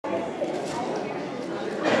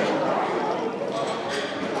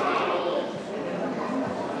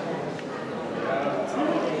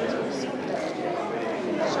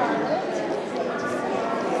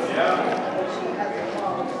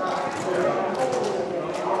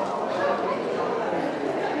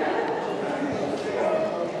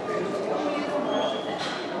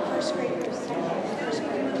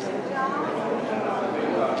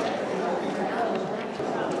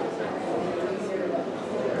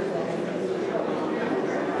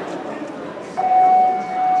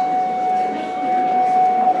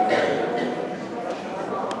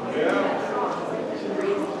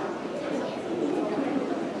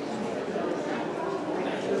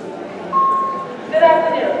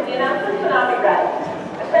afternoon. The announcements will now be read.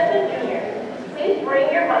 Attention juniors, please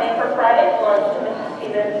bring your money for Friday's lunch to Mrs.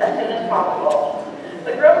 Stevens as soon as possible.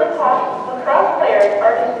 The girls lacrosse players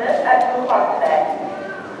are dismissed at 2 o'clock today.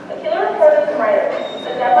 The killer reporters and writers,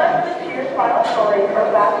 the deadline for this year's final stories are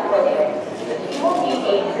fast approaching. The team will meet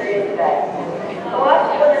 8 periods today. The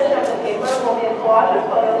last edition of the paper will be a collage of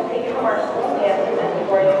photos taken from our school dance and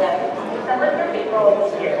February event, December through April of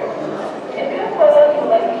this year. If you have photos you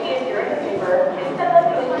would like to see during the paper, please send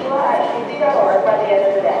them to Chazy.org by the end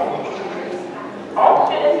of the day. All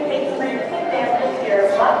students taking previous exams this year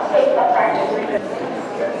must take a practice revision.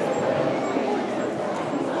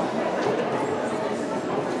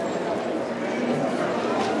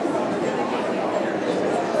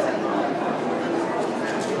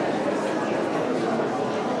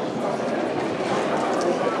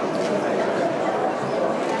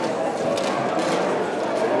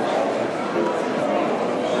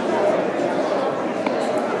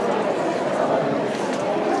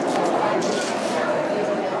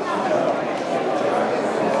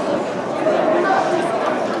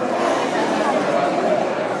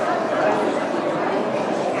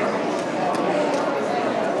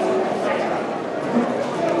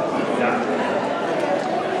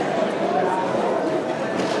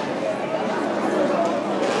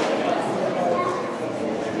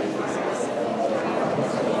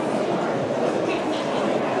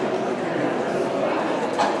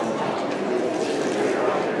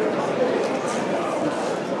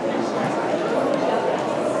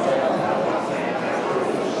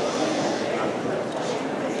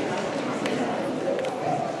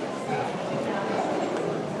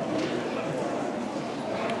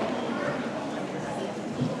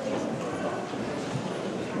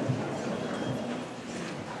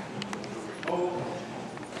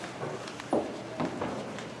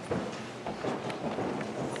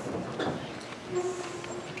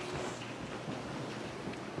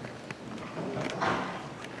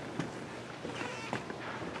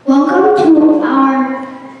 Welcome to our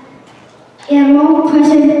animal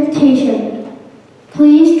presentation.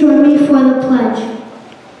 Please join me for the pledge.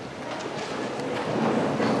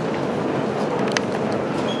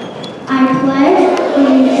 I pledge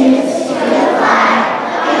allegiance to the flag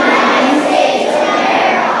of the United States of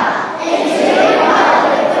America and to the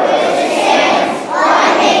republic for which it stands,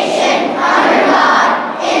 one nation, under God,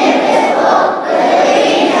 indivisible, with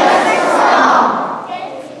liberty and justice for all.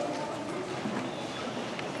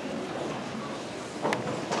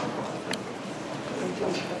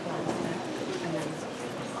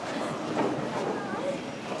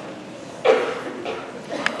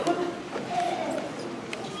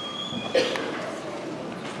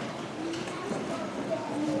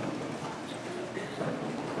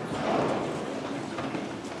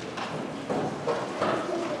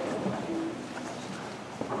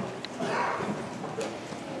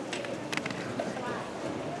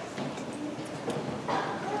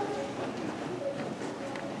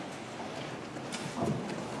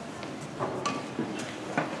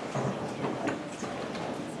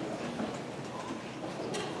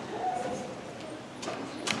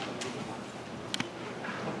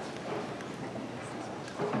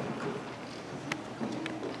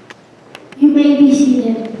 You may be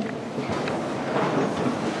seated.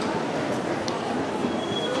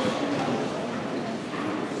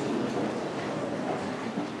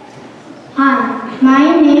 Hi,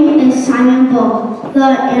 my name is Simon Bull. The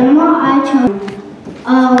animal I chose,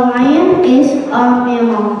 a lion, is a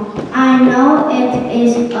mammal. I know it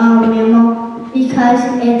is a mammal because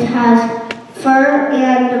it has fur,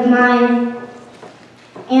 and my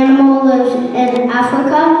animal lives in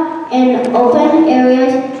Africa in open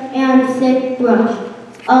areas and thick brush.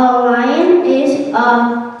 A lion is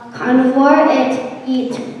a carnivore. It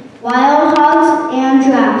eats wild hogs and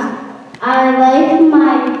giraffes. I like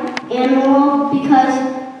my animal because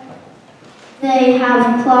they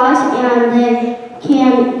have claws and they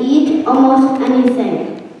can eat almost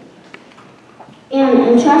anything. An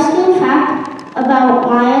interesting fact about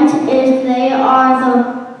lions is they are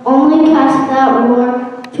the only cats that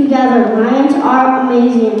work together. Lions are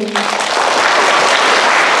amazing.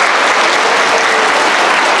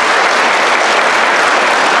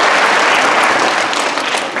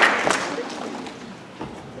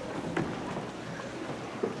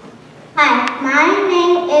 Hi, my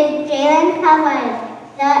name is Jalen Calvert.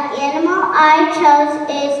 The animal I chose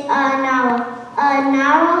is a narwhal. A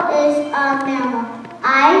narwhal is a mammal.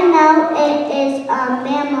 I know it is a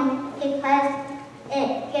mammal because it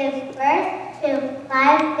gives birth to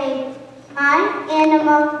 5 babies. My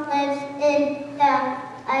animal lives in the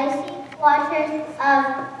icy waters of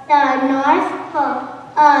the North Pole.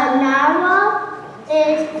 A narwhal is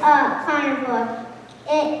carnivore.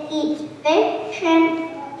 It eats fish,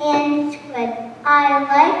 shrimp, and squid. I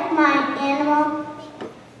like my animal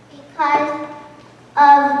because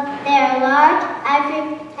of their large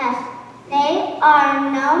every-test. They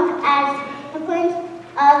are known as unicorns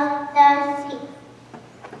of the sea.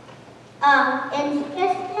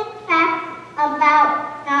 Interesting fact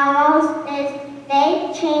about narwhals is they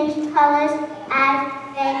change colors as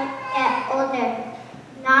they get older.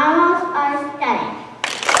 Narwhals are stunning.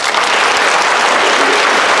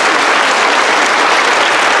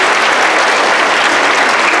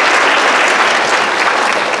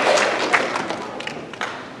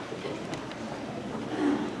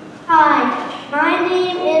 Hi, my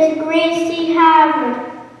name is Gracie Howard.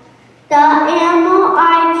 The animal I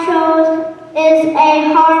chose is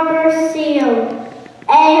a harbor seal.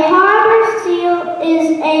 A harbor seal is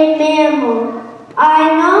a mammal. I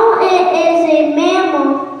know it is a mammal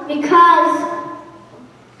because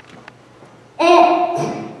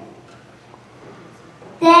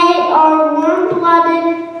they are warm-blooded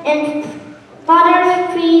and mothers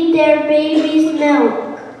feed their babies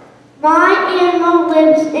milk. My animal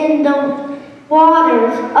lives in the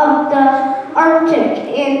waters of the Arctic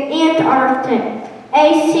and Antarctic.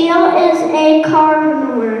 A seal is a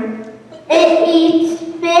carnivore. It eats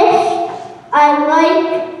fish. I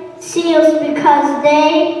like seals because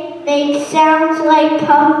they sound like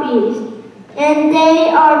puppies and they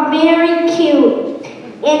are very cute.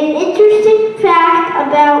 An interesting fact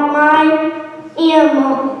about my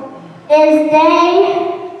animal is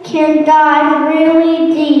they can dive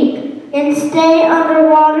really deep and stay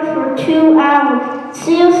underwater for 2 hours.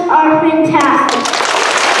 Seals are fantastic.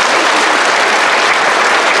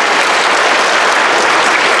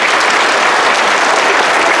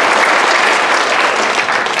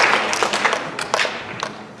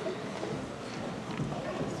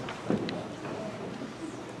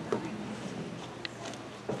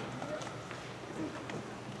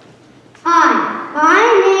 Hi, my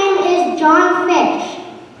name is John Fish.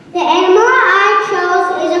 The animal I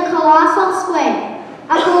chose is a colossal squid.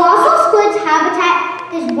 A colossal squid's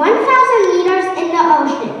habitat is 1,000 meters in the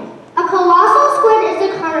ocean. A colossal squid is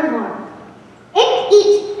a carnivore. It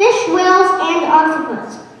eats fish, whales, and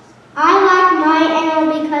octopus. I like my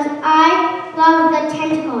animal because I love the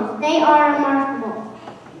tentacles. They are remarkable.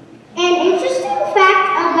 An interesting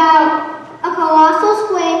fact about a colossal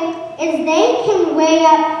squid is they can weigh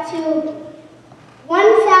up to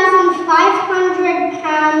 1,500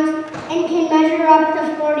 pounds and can measure up to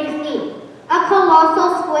 40 feet. A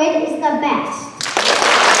colossal squid is the best.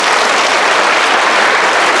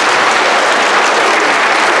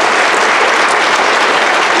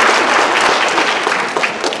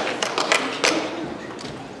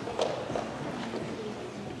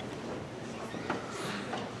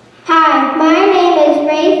 Hi, my name is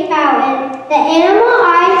Ray Fountain. The animal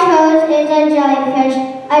I chose is a jellyfish.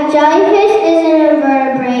 A jellyfish is an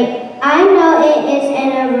invertebrate. I know it is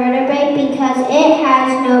an invertebrate because it has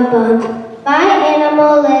no bones. My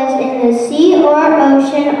animal lives in the sea or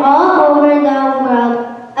ocean all over the world.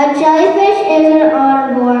 A jellyfish is an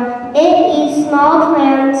omnivore. It eats small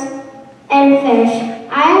plants and fish.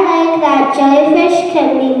 I like that jellyfish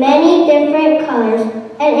can be many different colors.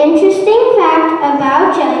 An interesting fact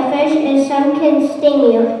about jellyfish is some can sting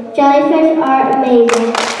you. Jellyfish are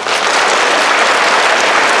amazing.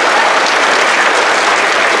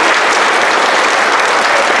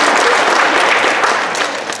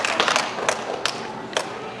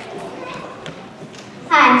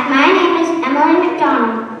 Hi, my name is Emily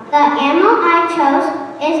McDonald. The animal I chose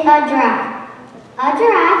is a giraffe. A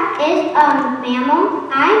giraffe is a mammal.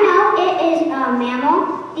 I know it is a mammal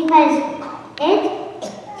because it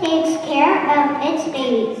takes care of its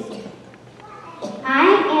babies. My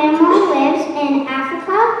animal lives in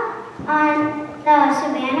Africa on the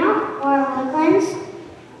savanna or woodlands.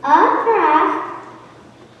 A giraffe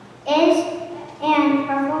is an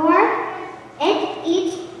herbivore. It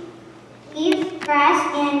eats leaves, grass,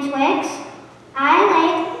 and twigs. I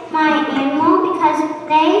like my animal because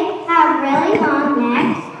they have really long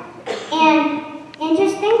necks. And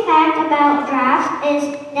interesting fact about giraffes is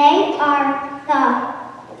they are the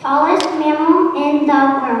tallest mammal in the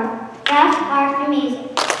world. Giraffes are amazing.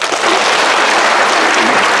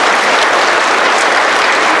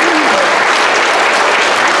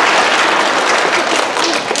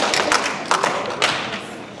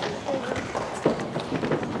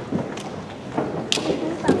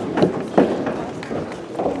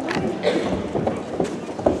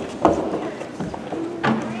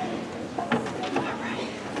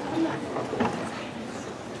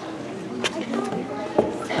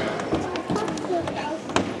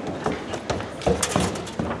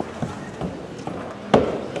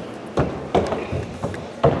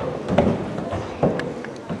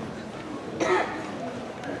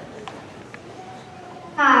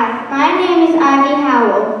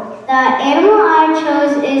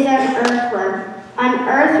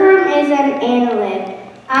 annelid.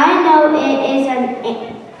 I know it is an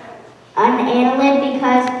annelid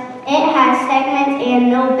because it has segments and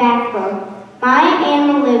no backbone. My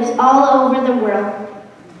animal lives all over the world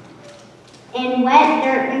in wet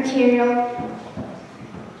dirt material,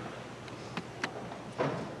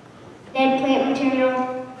 dead plant material.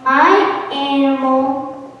 My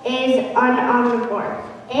animal is an omnivore.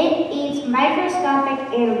 It eats microscopic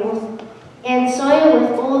animals and soil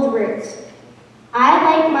with old roots. I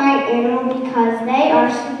like my animal because they are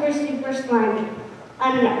super slimy.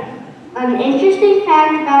 An interesting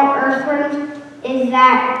fact about earthworms is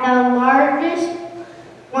that the largest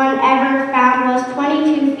one ever found was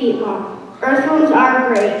 22 feet long. Earthworms are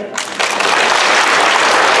great.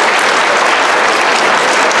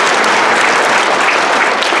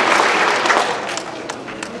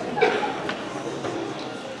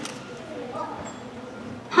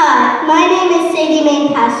 Hi, my name is Sadie Mae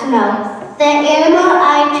Pasino. The animal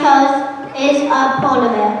I chose is a polar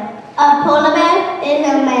bear. A polar bear is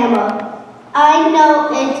a mammal. I know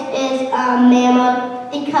it is a mammal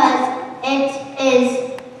because it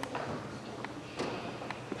is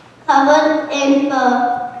covered in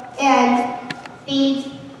fur and feeds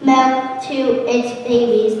milk to its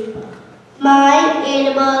babies. My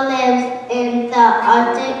animal lives in the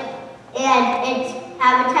Arctic and its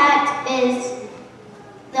habitat is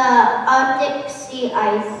the Arctic sea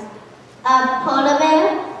ice. A polar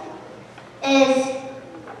bear is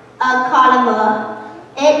a carnivore.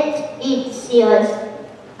 It eats seals.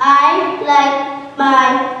 I like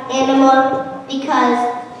my animal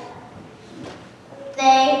because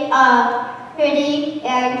they are pretty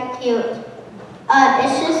and cute. An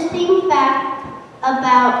interesting fact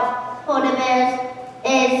about polar bears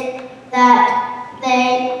is that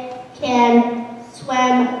they can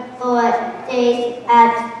swim for days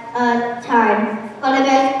at a time. Polar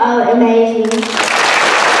bears are amazing.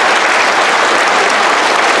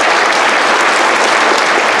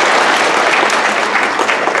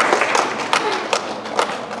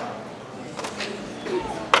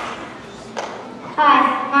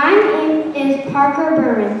 Hi, my name is Parker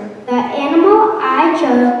Berman. The animal I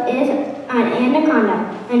chose is an anaconda.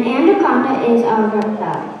 An anaconda is a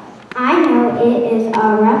reptile. I know it is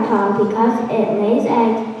a reptile because it lays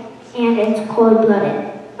eggs and it's cold-blooded.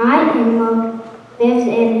 My animal lives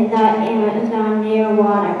in the Amazon near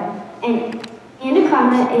water. An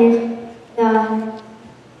anaconda is a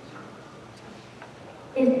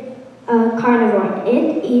carnivore.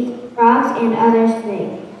 It eats frogs and other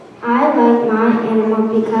snakes. I like my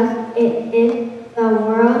animal because it is the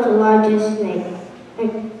world's largest snake.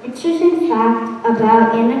 An interesting fact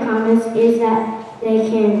about anacondas is that they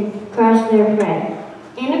can crush their prey.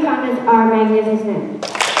 Anacondas are magnificent.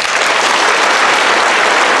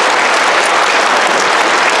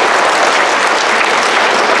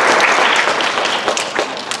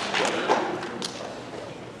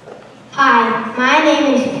 Hi, my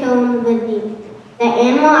name is Killen Liddy. The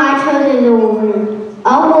animal I chose is a wolverine.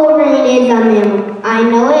 A wolverine is a mammal. I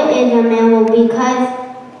know it is a mammal because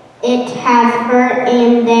it has fur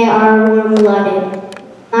and they are warm-blooded.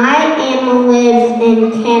 My animal lives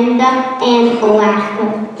in Canada and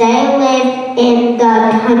Alaska. They live in the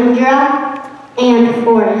tundra and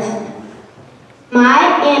forest. My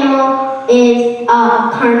animal is a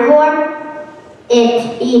carnivore.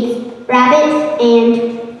 It eats rabbits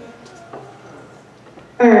and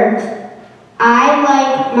birds. I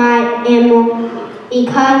like my animal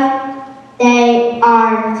because they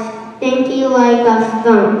are stinky like a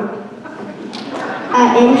skunk.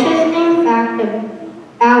 An interesting fact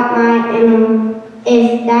about my animal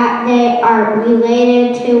is that they are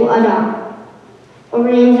related to a dog.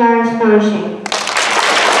 Wolverines are astonishing.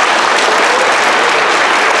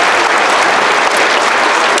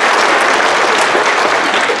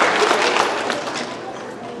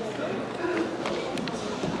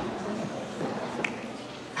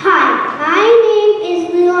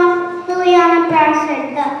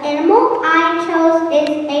 The animal I chose is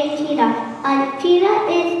a cheetah. A cheetah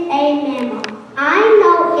is a mammal. I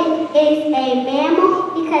know it is a mammal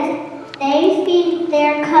because they feed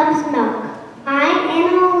their cubs milk. My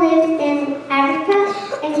animal lives in Africa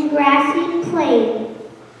and grassy plains.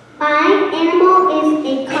 My animal is a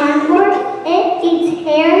carnivore. It eats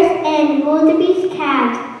hares and wildebeest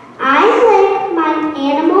calves. I like my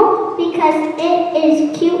animal because it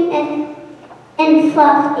is cute and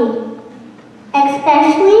fluffy,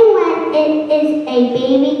 especially when it is a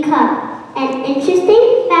baby cub. An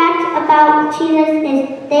interesting fact about cheetahs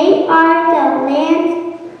is they are the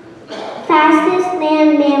land's fastest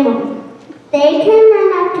land mammal. They can run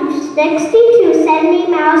up to 60 to 70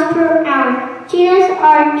 miles per hour. Cheetahs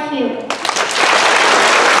are cute.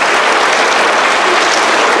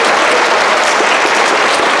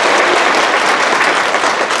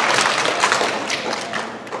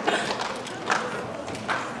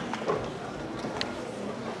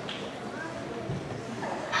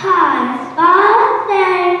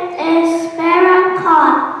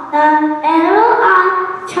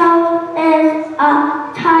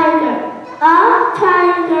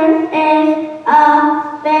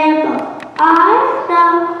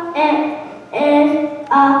 know it is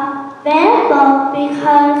a mammal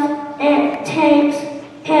because it takes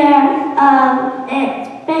care of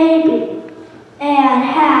its baby and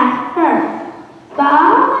has fur.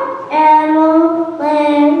 My animal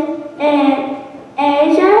lives in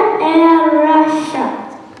Asia and Russia.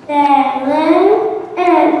 They live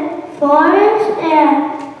in forests and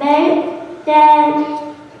make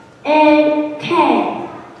dens in caves.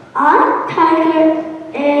 Our tiger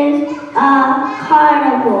is a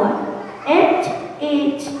carnivore. It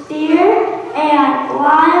eats deer and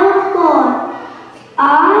wild boar.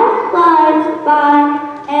 I like my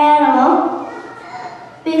animal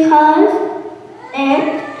because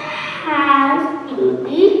it has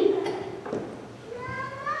unique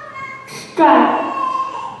stripes.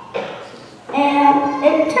 An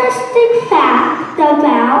interesting fact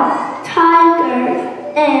about tigers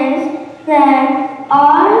is they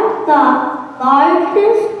are the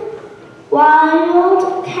largest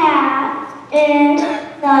wild cats in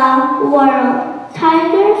the world.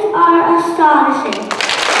 Tigers are astonishing.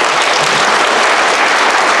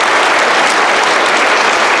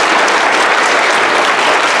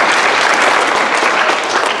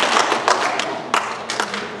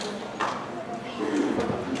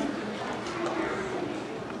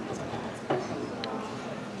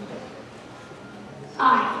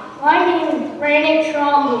 Hi, my name is Brandon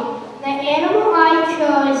Trombley. The animal I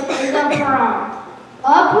chose is a piranha.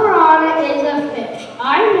 A piranha is a fish.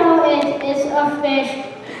 I know it is a fish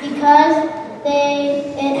because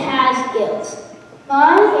it has gills.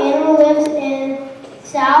 My animal lives in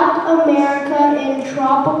South America in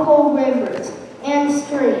tropical rivers and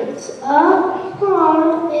streams. A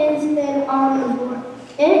piranha is an omnivore.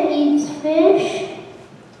 It eats fish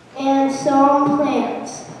and some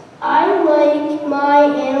plants. I like my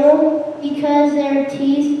animal because their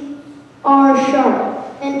teeth are sharp.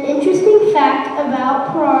 An interesting fact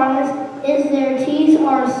about piranhas is their teeth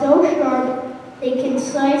are so sharp they can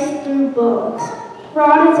slice through bones.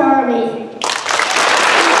 Piranhas are amazing.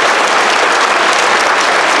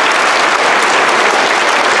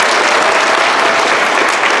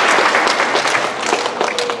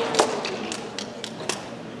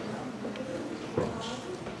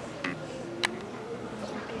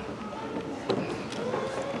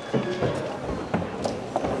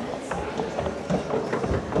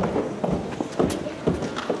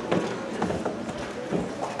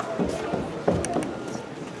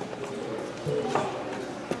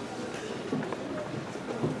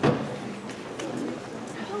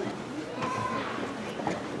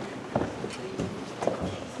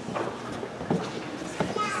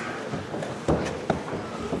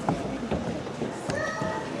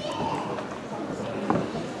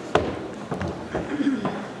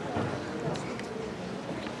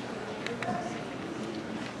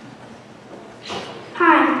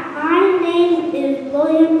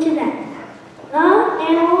 The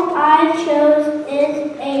animal I chose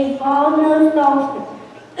is a ball-nosed dolphin.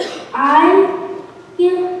 I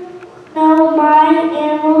know my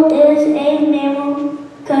animal is a mammal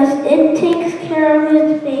because it takes care of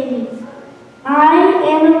its baby. My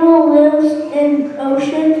animal lives in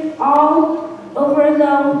oceans all over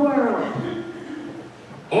the world.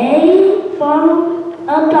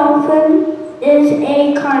 A dolphin is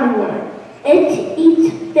a carnivore. It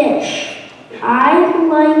eats fish. I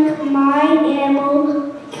like my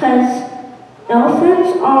animal because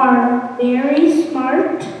dolphins are very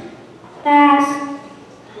smart, fast,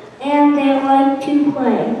 and they like to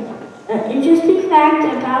play. An interesting fact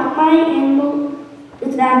about my animal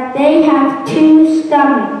is that they have 2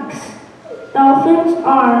 stomachs. Dolphins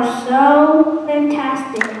are so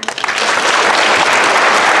fantastic.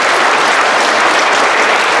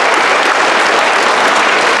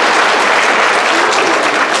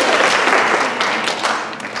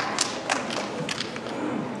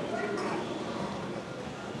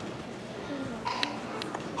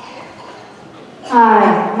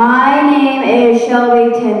 Hi, my name is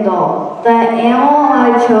Shelby Tyndall. The animal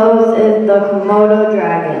I chose is the Komodo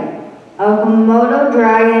dragon. A Komodo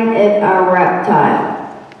dragon is a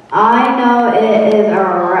reptile. I know it is a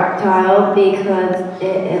reptile because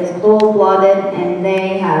it is cold-blooded and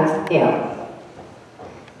they have scales.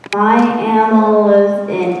 My animal lives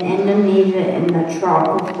in Indonesia in the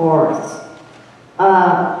tropical forests.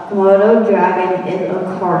 A Komodo dragon is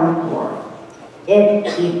a carnivore.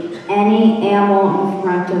 It eats any animal in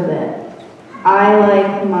front of it. I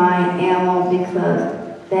like my animal because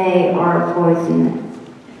they are poisonous.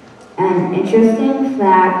 An interesting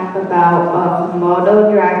fact about a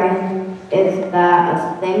Komodo dragon is that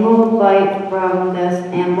a single bite from this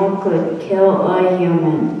animal could kill a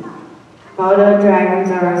human. Komodo dragons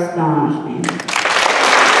are astonishing.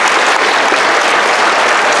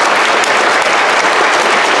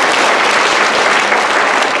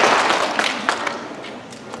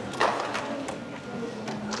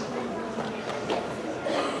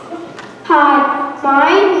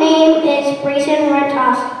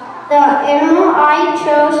 The animal I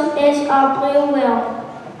chose is a blue whale.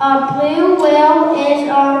 A blue whale is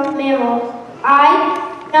a mammal.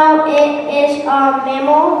 I know it is a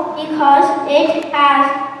mammal because it has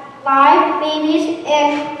 5 babies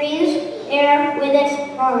and breathes air with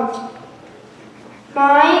its lungs.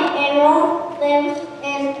 My animal lives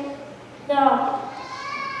in the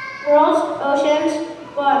world's oceans,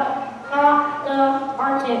 but not the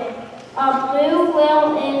Arctic. A blue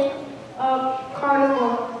whale is a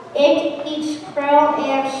carnivore. It eats krill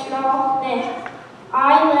and small fish.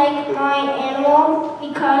 I like my animal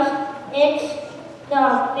because it's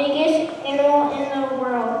the biggest animal in the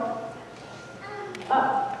world.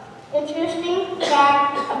 Interesting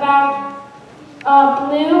fact about a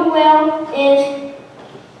blue whale is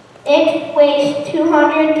it weighs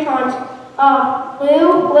 200 tons. A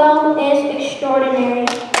blue whale is extraordinary.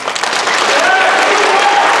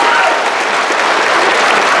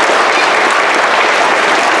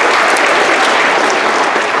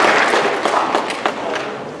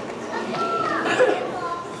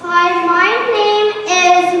 Hi, my name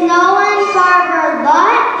is Nolan Barber. The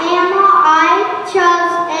animal I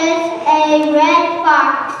chose is a red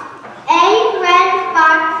fox. A red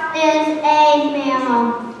fox is a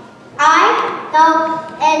mammal. I know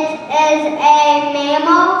it is a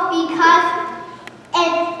mammal because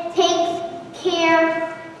it takes care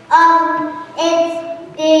of its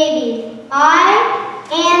babies. My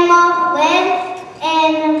animal lives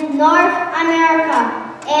in North America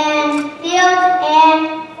in fields and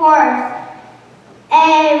forests.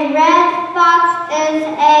 A red fox is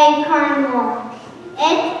a carnivore.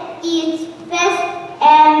 It eats fish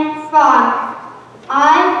and frogs.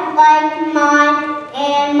 I like my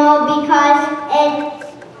animal because it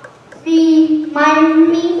reminds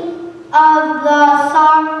me of the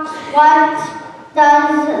song, What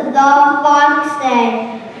Does the Fox Say?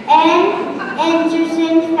 An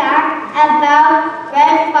interesting fact about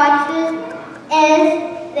red foxes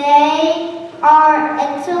is they are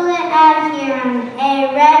excellent at hearing.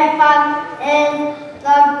 A red fox is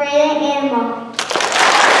the greatest animal.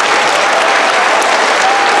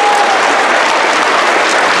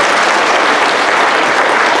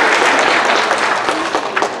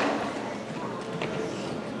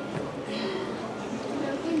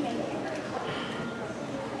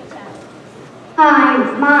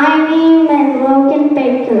 Hi, my name is Logan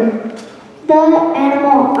Baker. The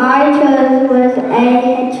animal I chose was a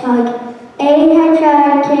hedgehog. A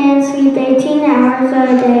hedgehog can sleep 18 hours a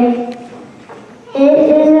day. It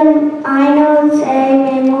is I know it's a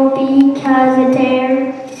mammal because it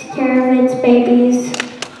takes care of its babies.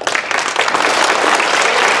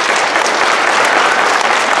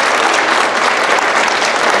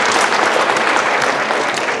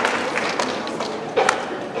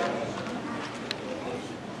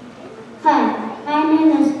 Hi, my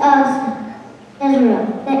name is Israel.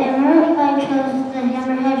 The animal I chose is the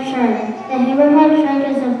hammerhead shark. The hammerhead shark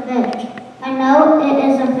is a fish. I know it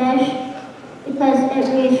is a fish because it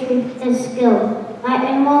reads its skill. My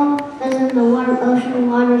animal lives in the warm ocean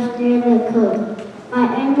waters near the coast. My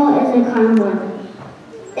animal is a carnivore.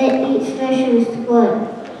 It eats fish and squid.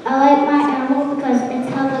 I like my animal because its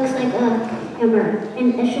head looks like a hammer.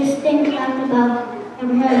 An interesting fact about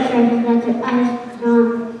hammerhead sharks is that their eyes are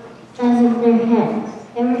not size of their head.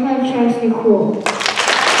 Hammerhead sharks are cool.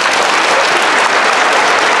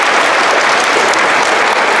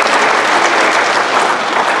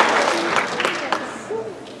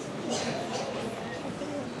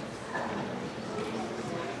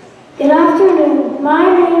 Good afternoon. My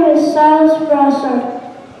name is Silas Brassard.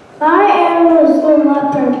 My animal is the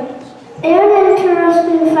leopard. An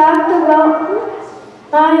interesting fact about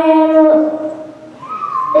my animal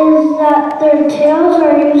is that their tails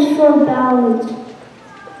are used for balance.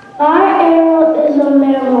 My animal is a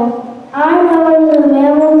mammal. I know it is a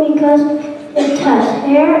mammal because it has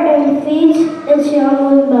hair and feeds its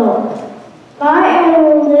young with milk. My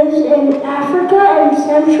animal lives in Africa and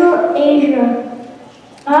Central Asia.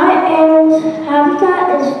 My animal's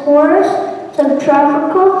habitat is forests,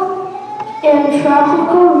 subtropical and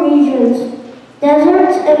tropical regions,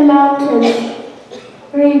 deserts and mountains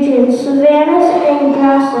regions, savannas and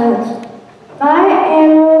grasslands. My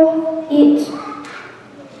animal eats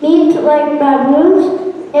meat like baboons,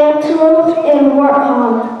 antelopes, and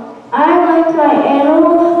warthogs. I like my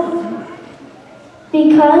animal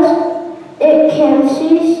because it can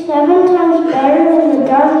see 7 times better in the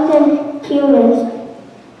dark than humans.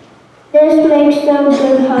 This makes them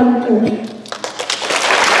good hunters.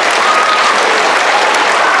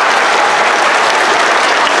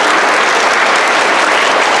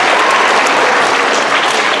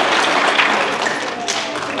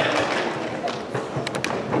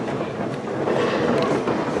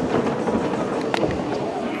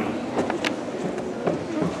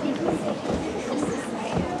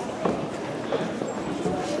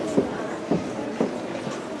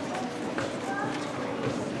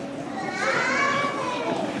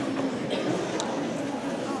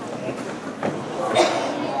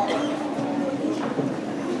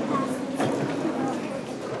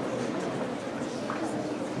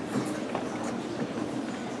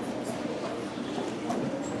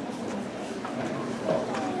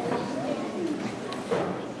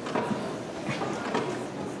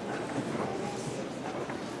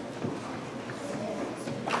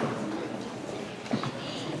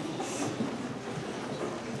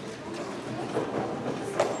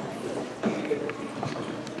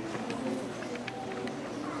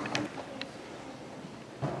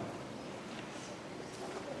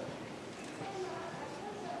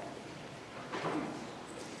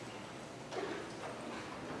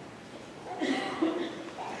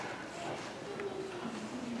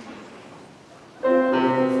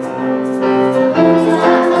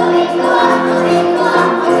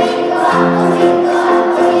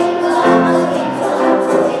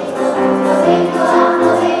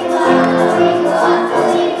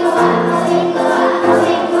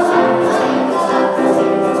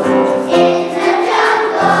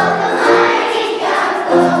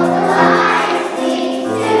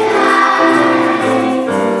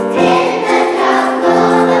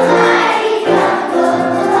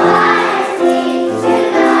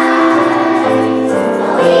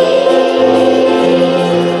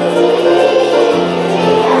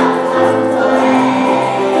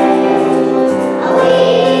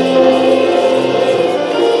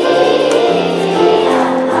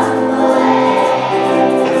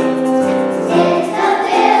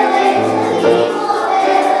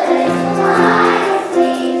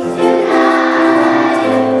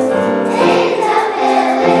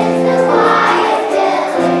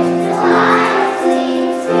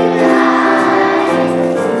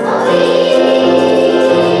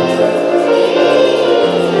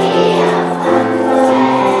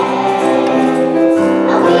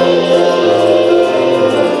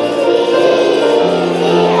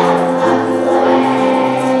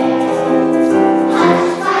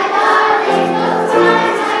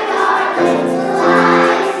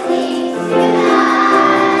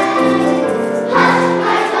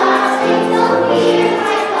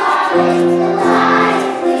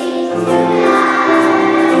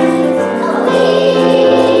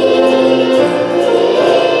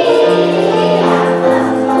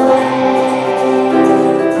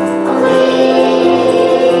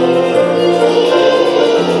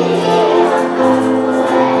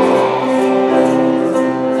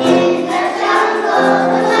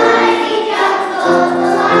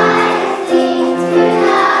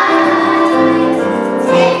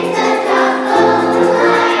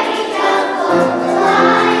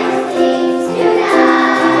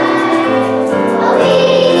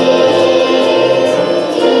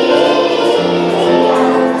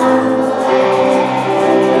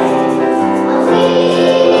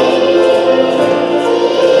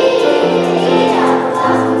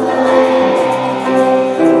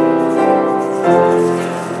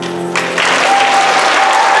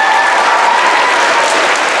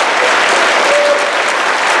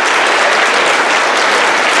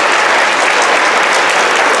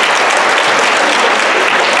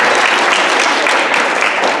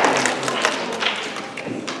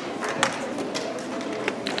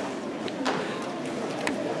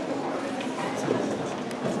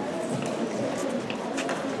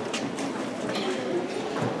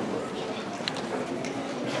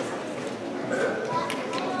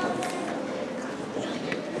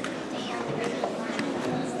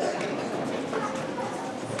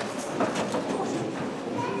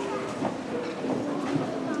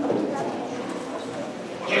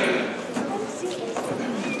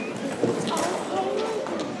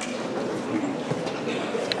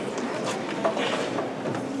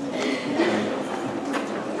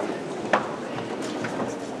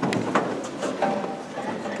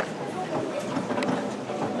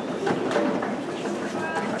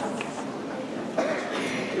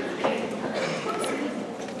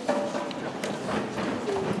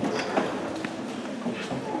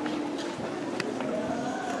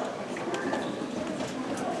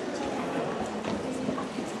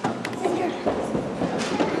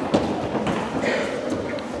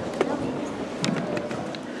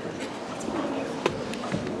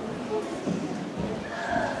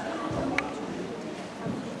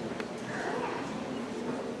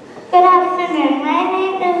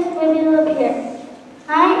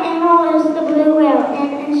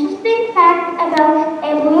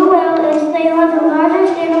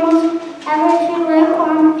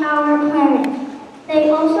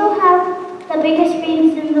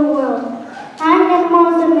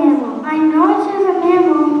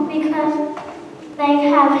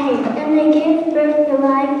 hair, and they give birth to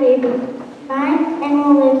live babies. My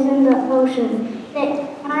animal lives in the ocean.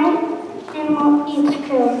 My animal eats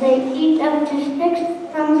krill. They eat up to 6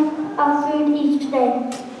 tons of food each day.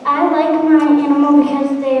 I like my animal because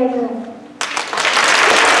they are good.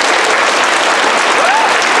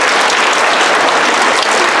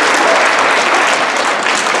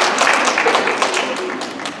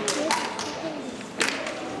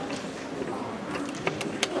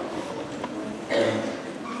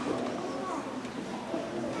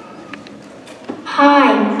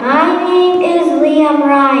 Hi, my name is Liam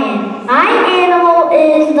Ryan. My animal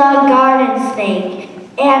is the garden snake.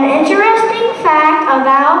 An interesting fact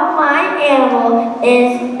about my animal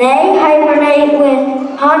is they hibernate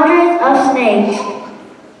with hundreds of snakes.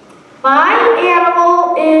 My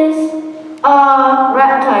animal is a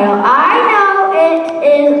reptile. I know it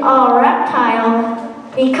is a reptile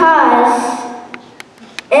because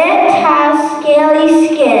it has scaly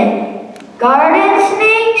skin. Garden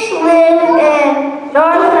snakes live in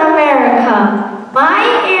North America. My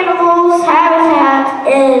animal's habitat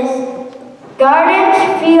is gardens,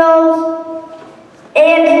 fields,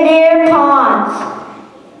 and near ponds.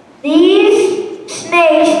 These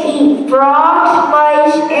snakes eat frogs,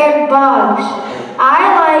 mice, and bugs. I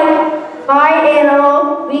like my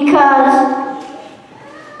animal because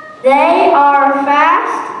they are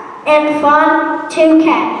fast and fun to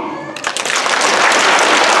catch.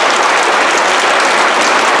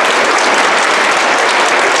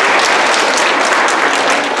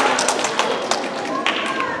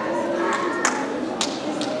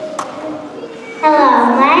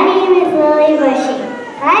 Hello, my name is Lily Bushy.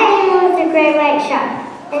 My animal is a great white shark.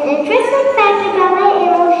 An interesting fact about my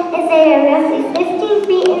animal is they are roughly 15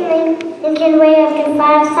 feet in length and can weigh up to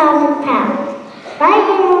 5,000 pounds. My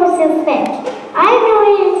animal is a fish. I know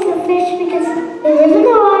it is a fish because they live in the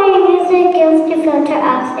water and use their gills to filter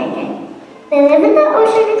oxygen. They live in the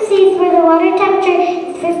ocean and seas where the water temperature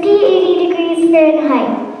is 50-80 degrees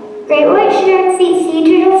Fahrenheit. Great white sharks eat sea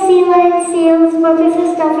turtles, sea lions, seals,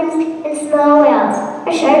 porpoises, dolphins, and small whales.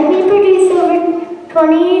 A shark may produce over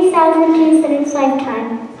 28,000 teeth in its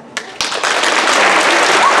lifetime.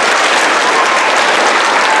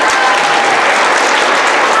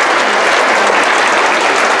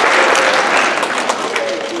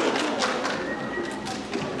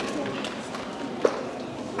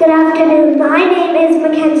 Good afternoon. My name is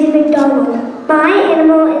Mackenzie McDonald. My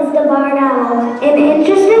animal is the barred owl. An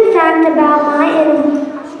interesting fact about my animal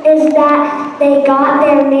is that they got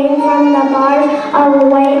their name from the bars of the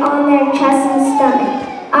weight on their chest and stomach.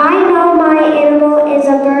 I know my animal is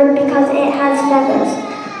a bird because it has feathers.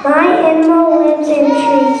 My animal lives in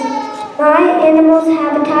trees. My animal's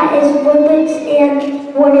habitat is woodlands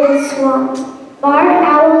and wooded swamps. Barred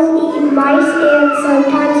owls eat mice and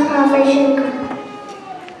sometimes crawfish and crabs.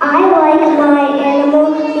 I like my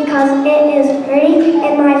animal because it is pretty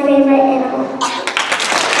and my favorite animal.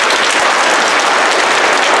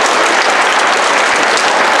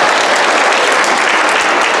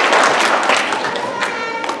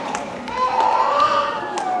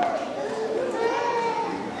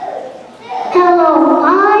 Hello,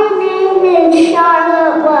 my name is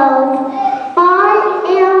Charlotte Wells. My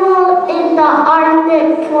animal is the Arctic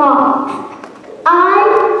fox.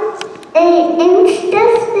 An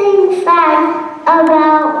interesting fact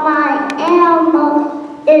about my animal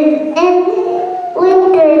is in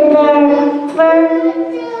winter their fur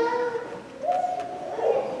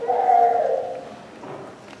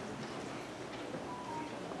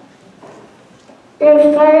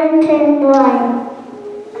turns white.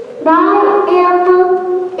 My animal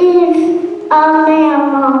is a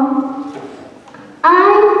mammal. I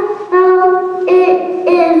know it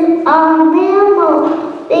is a mammal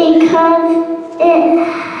because it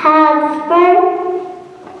has fur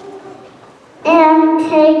and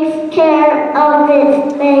takes care of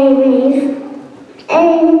its babies.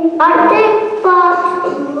 An Arctic fox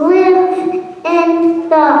lives in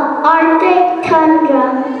the Arctic tundra.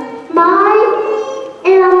 My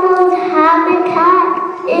animal's habitat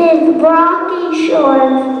is rocky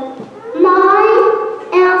shores. My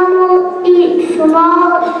animal eats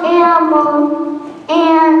small animals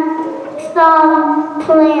and some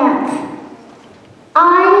plants.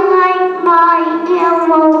 I like my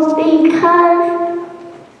animal because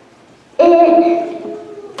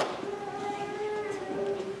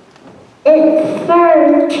its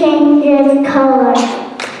fur changes color.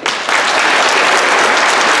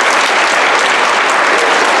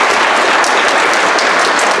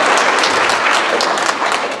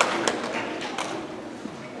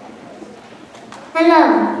 Hello,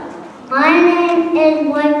 my name is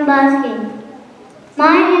Blake Busky.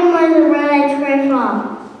 My animal is a red-edged gray frog.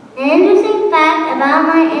 An interesting fact about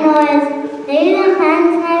my animal is they use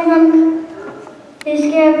mechanism to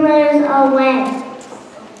scare predators away.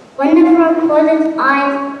 When the frog closes its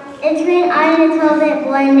eyes, its green eyes tells it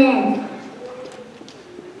blend in.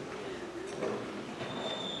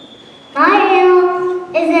 My animal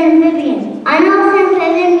is an amphibian. I know it's an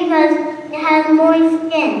amphibian because it has moist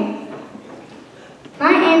skin.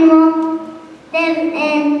 My animal lives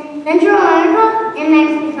in Central America and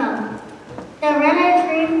Mexico. The red-eyed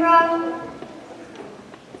tree frog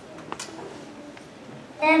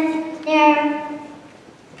lives near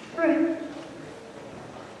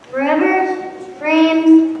rivers,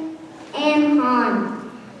 streams, and ponds,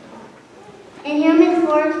 and humid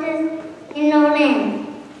forests and lowlands.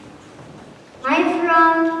 My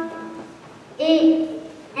frog eats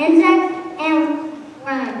insects and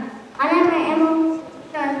worms. I like my animal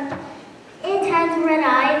because it has red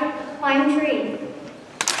eyes to climb trees.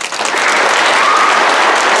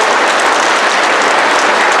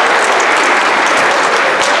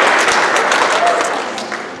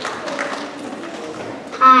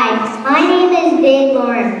 Hi, my name is Big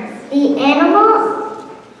Lauren. The animal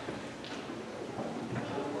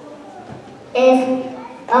is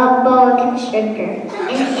a boa constrictor.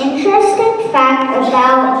 An interesting fact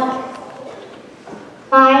about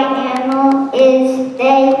my animal is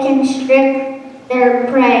they constrict their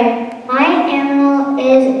prey. My animal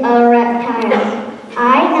is a reptile.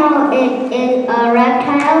 I know it is a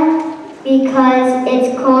reptile because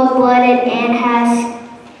it's cold-blooded and has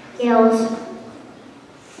scales.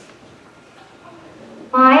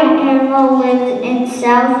 My animal lives in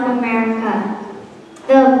South America.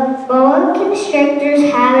 The boa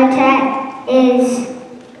constrictor's habitat is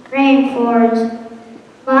rainforests.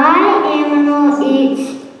 My animal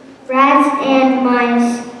eats rats and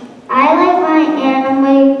mice. I like my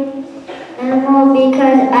animal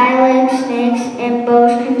because I like snakes and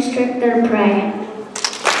boa constrict their prey.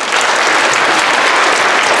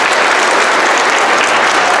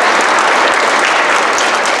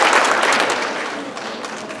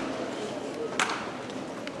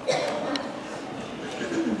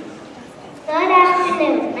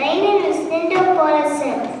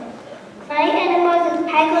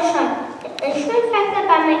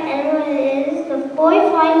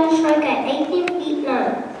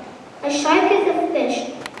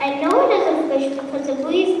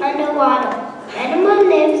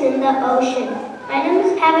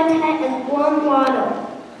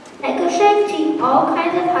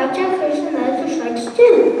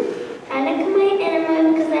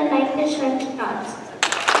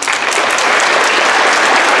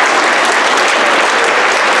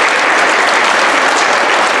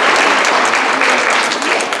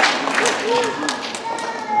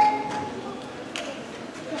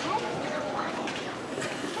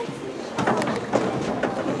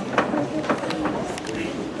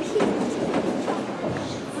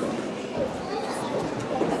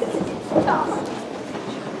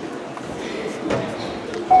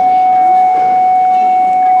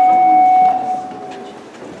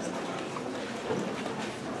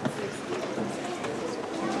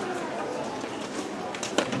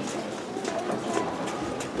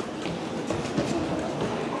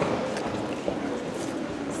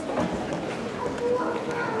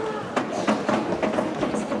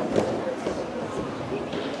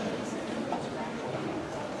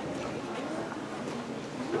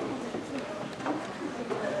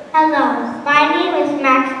 Hello, my name is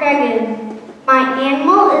Max Dragoon. My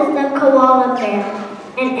animal is the koala bear.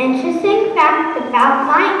 An interesting fact about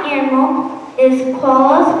my animal is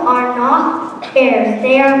koalas are not bears,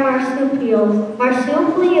 they are marsupials.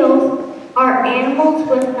 Marsupials are animals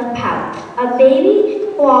with a pouch. A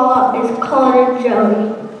baby koala is called a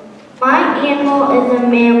joey. My animal is a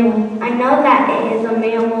mammal. I know that it is a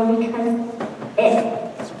mammal because it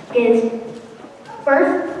gives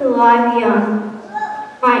birth to live young.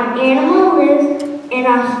 My animal lives in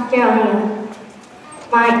Australia.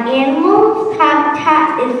 My animal's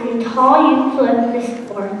habitat is in tall eucalyptus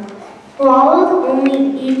forest. Koalas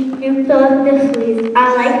only eat eucalyptus leaves.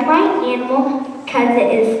 I like my animal because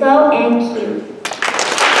it is slow and cute.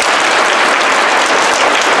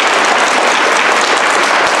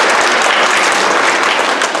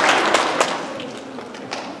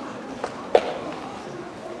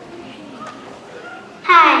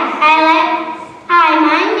 Hi,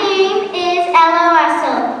 my name is Ella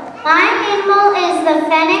Russell. My animal is the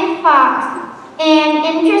fennec fox. An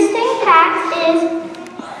interesting fact is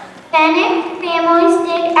fennec families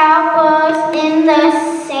dig out burrows in the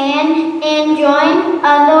sand and join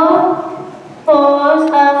other burrows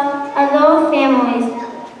of other families.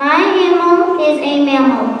 My animal is a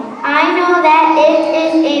mammal. I know that it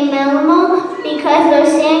is a mammal because their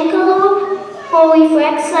skin color will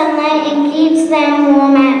reflect sunlight and keeps them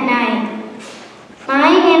warm at night. My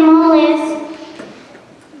animal is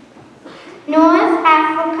North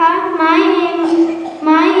Africa.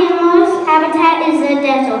 My animal's habitat is the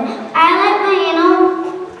desert. I like my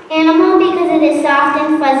animal because it is soft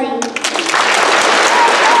and fuzzy.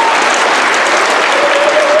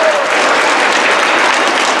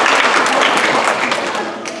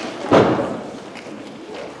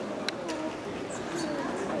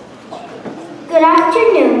 Good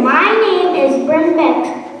afternoon. My name is Bryn Beck.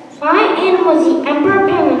 My animal is the emperor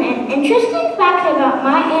penguin. An interesting fact about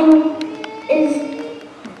my animal is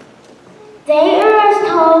they are as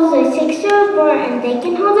tall as a 6-year-old bird and they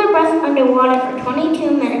can hold their breath underwater for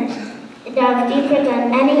 22 minutes and dive deeper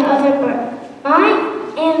than any other bird. My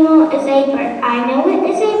animal is a bird. I know it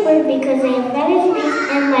is a bird because they have feathers, beaks,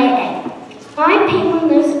 and lay eggs. My penguin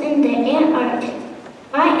lives in the Antarctic.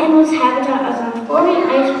 My animal's habitat is on floating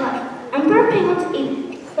ice caps. Emperor penguins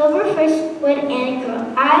eat silverfish, squid, and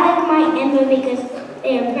krill. I like my animal because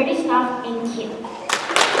they are pretty soft and cute.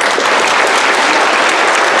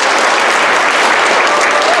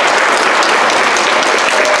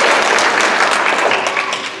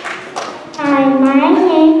 Hi, my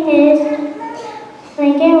name is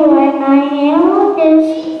Lincoln White. My animal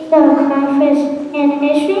is the clownfish. An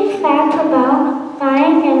interesting fact about my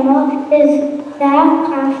animal is that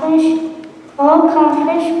all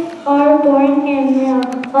clownfish are born in male.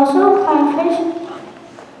 Also, clownfish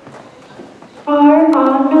are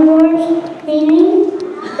omnivores, meaning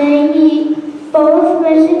they eat both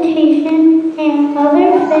vegetation and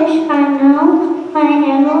other fish. I know my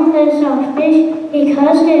animal is a fish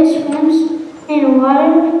because it swims in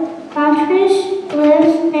water. Clownfish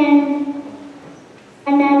lives in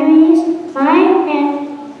anemones. My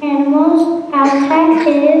animal's habitat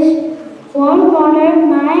is warm water.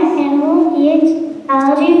 My animal eats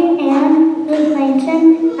algae and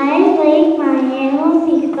plankton. I like my animal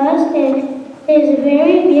because it is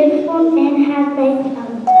very beautiful and has big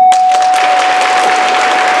tongue.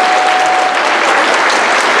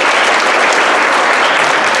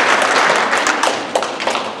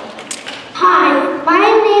 Hi, my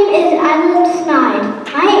name is Island Snide.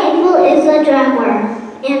 My animal is a jaguar.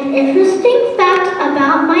 An interesting fact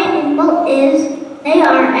about my animal is they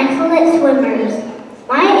are excellent swimmers.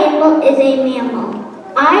 My animal is a mammal.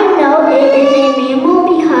 I know it is a mammal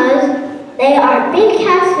because they are big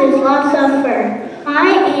cats with lots of fur. My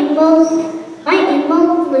animal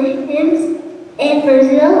lives in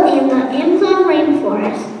Brazil in the Amazon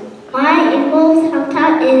rainforest. My animal's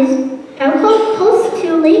habitat is close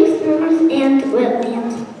to lakes, rivers, and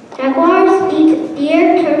wetlands. Jaguars eat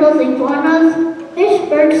deer, turtles, iguanas, fish,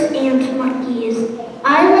 birds, and monkeys.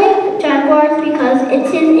 I like jaguars because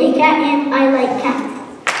it is a cat and I like cats.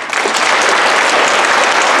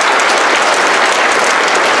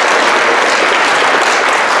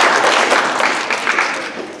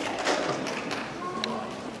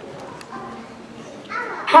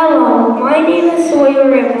 Hello, my name is Sawyer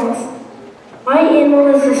Ramos. My animal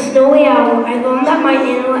is a snowy owl. I learned that my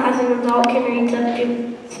animal as an adult can reach up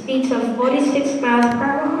to speeds of 46 miles per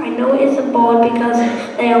hour. I know it's a bird because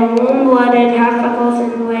they are warm-blooded, have freckles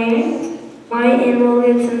and wings. My animal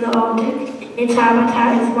lives in the Arctic. Its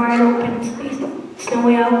habitat is wide open space.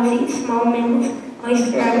 Snowy owls eat small mammals,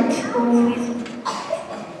 oyster rabbits, squirrels, weasels.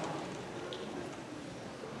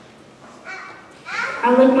 I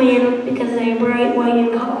like my animals because they are bright white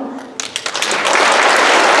in color.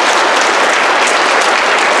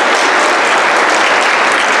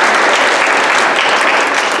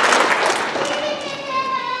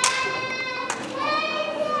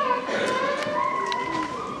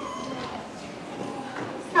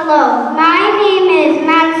 Hello, my name is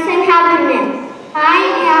Madison Haberman. My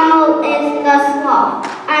animal is the sloth.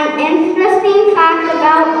 An interesting fact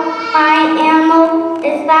about my animal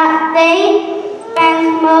is that they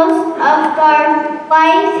spend most of their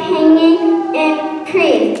lives hanging in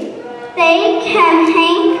trees. They can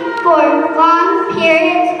hang for long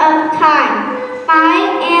periods of time. My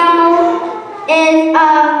animal is a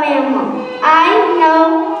mammal. I know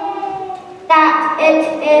that it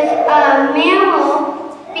is a mammal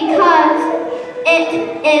because it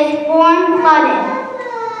is warm-blooded.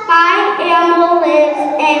 My animal lives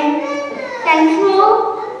in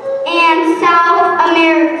Central and South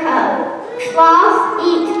America. Sloths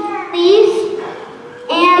eat leaves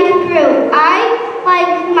and fruit. I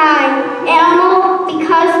like my animal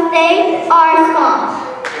because they are soft.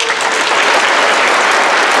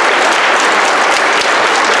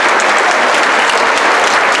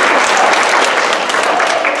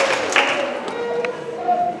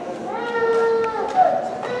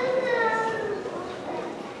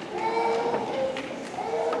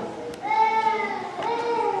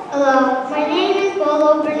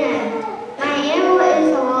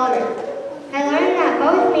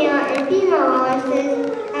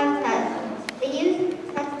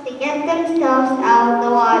 themselves out of the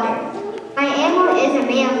water. My animal is a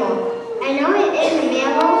mammal. I know it is a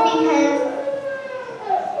mammal because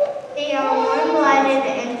they are warm-blooded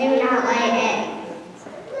and do not lay eggs.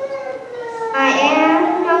 My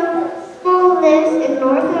animal lives in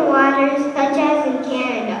northern waters such as in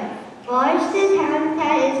Canada. Walrus's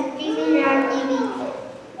habitat is freezing rocky beaches.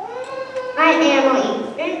 My animal eats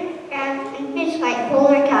shrimp, crabs, and fish like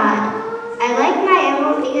polar cod. I like my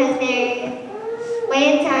animal because they play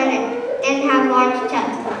in sun and have large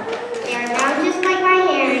chests. They are brown just like my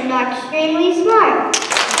hair and are extremely smart.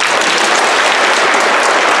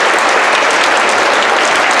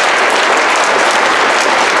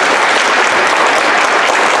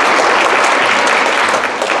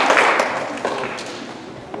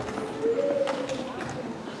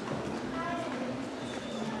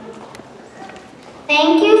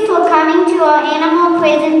 Thank you for coming to our animal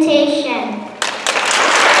presentation.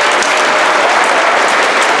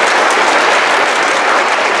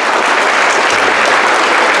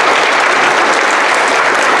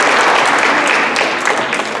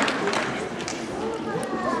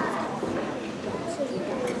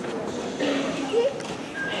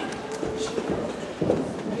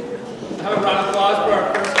 Have a round of applause for our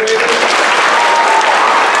first graders.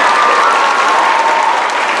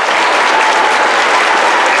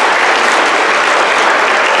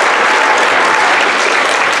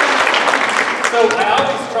 So I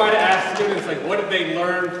always try to ask students, like, what did they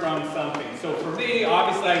learn from something? So for me,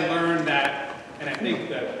 obviously I learned that, and I think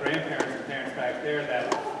the grandparents and parents back there,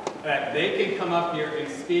 that they can come up here and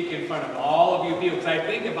speak in front of all of you people. Because I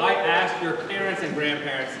think if I asked your parents and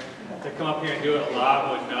grandparents to come up here and do it, a lot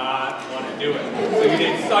would not want to do it. So you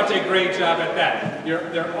did such a great job at that.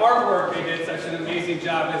 Their artwork, they did such an amazing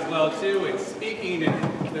job as well too, and speaking and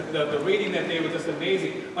the reading that they was just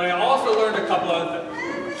amazing. But I also learned a couple of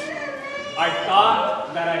things. I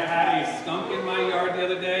thought that I had a skunk in my yard the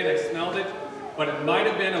other day and I smelled it, but it might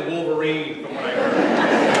have been a wolverine from what I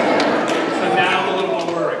heard. So now I'm a little more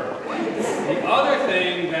worried. The other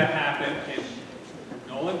thing that happened, and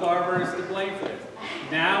Nolan Barber is to blame for this,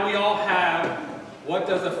 now we all have what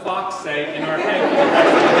does a fox say in our head for the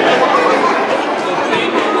rest of the day. So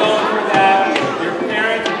thank you, Nolan, for that. Your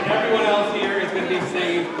parents and everyone else here is going to be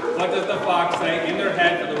saying what does the fox say in their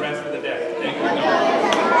head for the rest of the day. Thank you,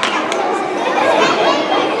 Nolan.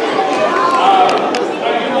 I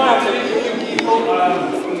do want to thank a few people.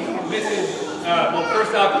 Well,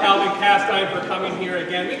 first off, Calvin Castine for coming here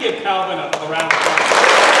again. We give Calvin a round of applause.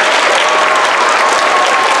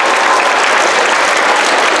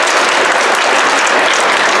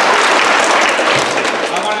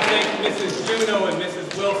 I want to thank Mrs. Juno and Mrs.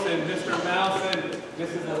 Wilson, Mr. Mousen,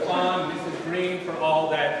 Mrs. LaFawn, Mrs. Green for all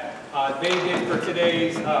that they did for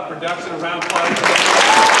today's production around party.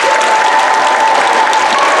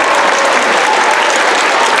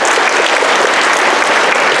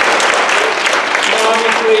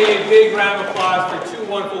 A big round of applause for two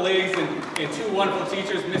wonderful ladies and two wonderful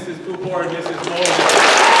teachers, Mrs. Pupor and Mrs. Mulder.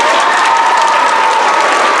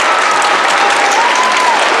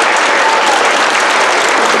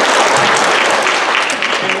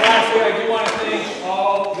 And lastly, I do want to thank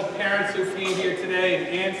all the parents who came here today, and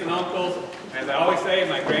aunts and uncles. As I always say,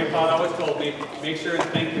 my grandfather always told me, make sure and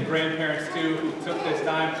thank the grandparents too who took this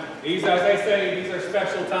time. These, as I say, these are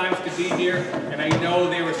special times to be here, and I know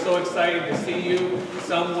they were so excited to see you.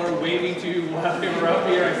 Some were waving to you while they were up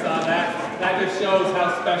here. I saw that. That just shows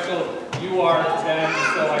how special you are to them,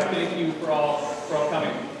 and so I thank you for all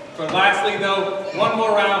coming. But lastly, though, one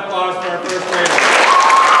more round of applause for our first graders.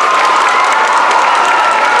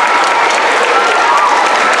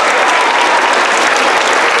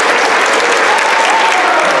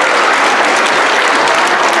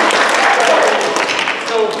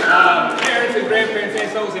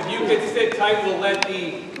 If you could sit tight, we'll let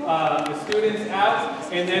the students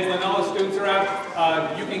out, and then when all the students are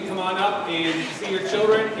out, you can come on up and see your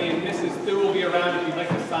children, and Mrs. Thu will be around if you'd like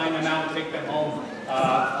to sign them out and take them home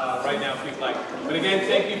right now if you'd like. But again,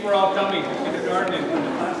 thank you for all coming to kindergarten and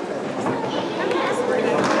the class.